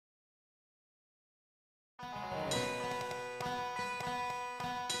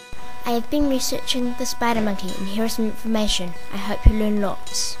I have been researching the spider monkey and here is some information. I hope you learn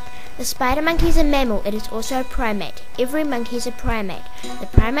lots. The spider monkey is a mammal. It is also a primate. Every monkey is a primate. The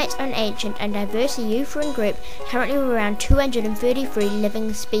primates are an ancient and diverse euphoran group, currently with around 233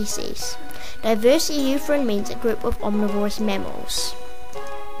 living species. Diverse euphoran means a group of omnivorous mammals.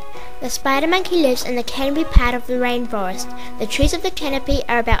 The spider monkey lives in the canopy part of the rainforest. The trees of the canopy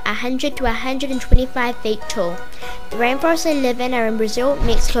are about 100 to 125 feet tall. The rainforests they live in are in Brazil,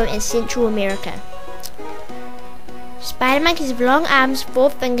 Mexico and Central America. Spider monkeys have long arms,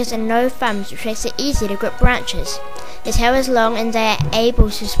 4 fingers and no thumbs, which makes it easy to grip branches. Their tail is long and they are able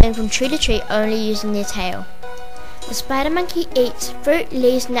to swing from tree to tree only using their tail. The spider monkey eats fruit,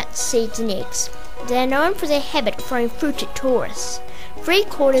 leaves, nuts, seeds and eggs. They are known for their habit of throwing fruit at tourists.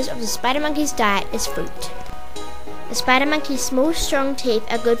 3/4 of the spider monkey's diet is fruit. The spider monkey's small, strong teeth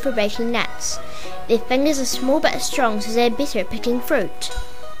are good for breaking nuts. Their fingers are small but strong, so they are better at picking fruit.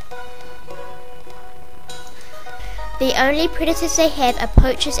 The only predators they have are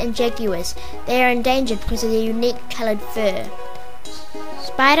poachers and jaguars. They are endangered because of their unique coloured fur.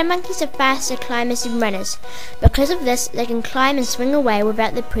 Spider monkeys are faster climbers than runners. Because of this, they can climb and swing away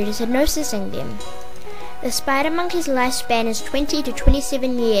without the predator noticing them. The spider monkey's lifespan is 20 to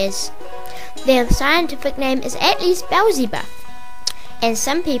 27 years. Their scientific name is Atlas Beelzebub, and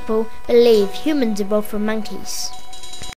some people believe humans evolved from monkeys.